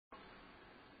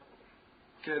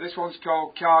Okay, this one's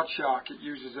called Card Shark. It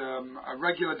uses a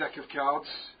regular deck of cards,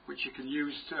 which you can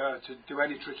use to do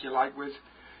any trick you like with.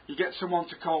 You get someone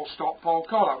to call stop. Paul,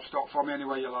 call out stop for me any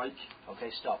way you like. Okay,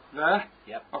 stop. There?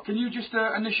 Yep. Oh, can you just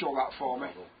initial that for me?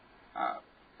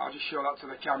 I'll just show that to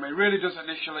the camera. It really does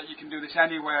initial it. You can do this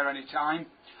anywhere, anytime.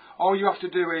 All you have to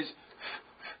do is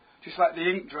just let the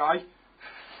ink dry.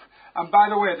 And by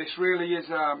the way, this really is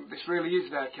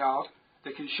their card.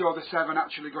 They can show the 7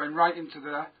 actually going right into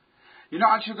there. You're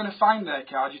not actually going to find their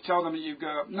card. You tell them that you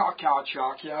go, not a card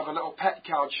shark, you have a little pet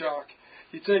card shark.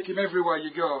 You take him everywhere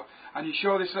you go, and you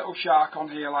show this little shark on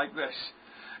here like this.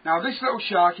 Now this little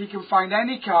shark, he can find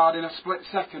any card in a split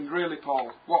second, really,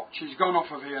 Paul. Watch, he's gone off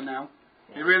of here now.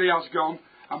 He really has gone.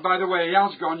 And by the way, he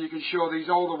has gone. You can show these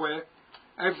all the way,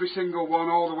 every single one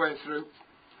all the way through.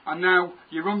 And now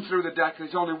you run through the deck.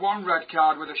 There's only one red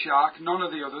card with a shark, none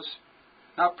of the others.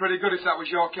 That's pretty good if that was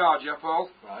your card, yeah, Paul?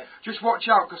 Right. Just watch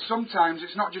out, because sometimes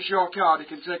it's not just your card. He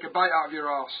can take a bite out of your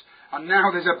arse. And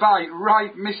now there's a bite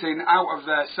right missing out of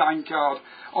their signed card.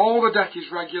 All the deck is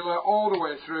regular, all the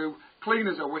way through, clean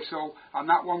as a whistle, and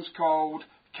that one's called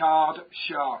Card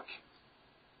Shark.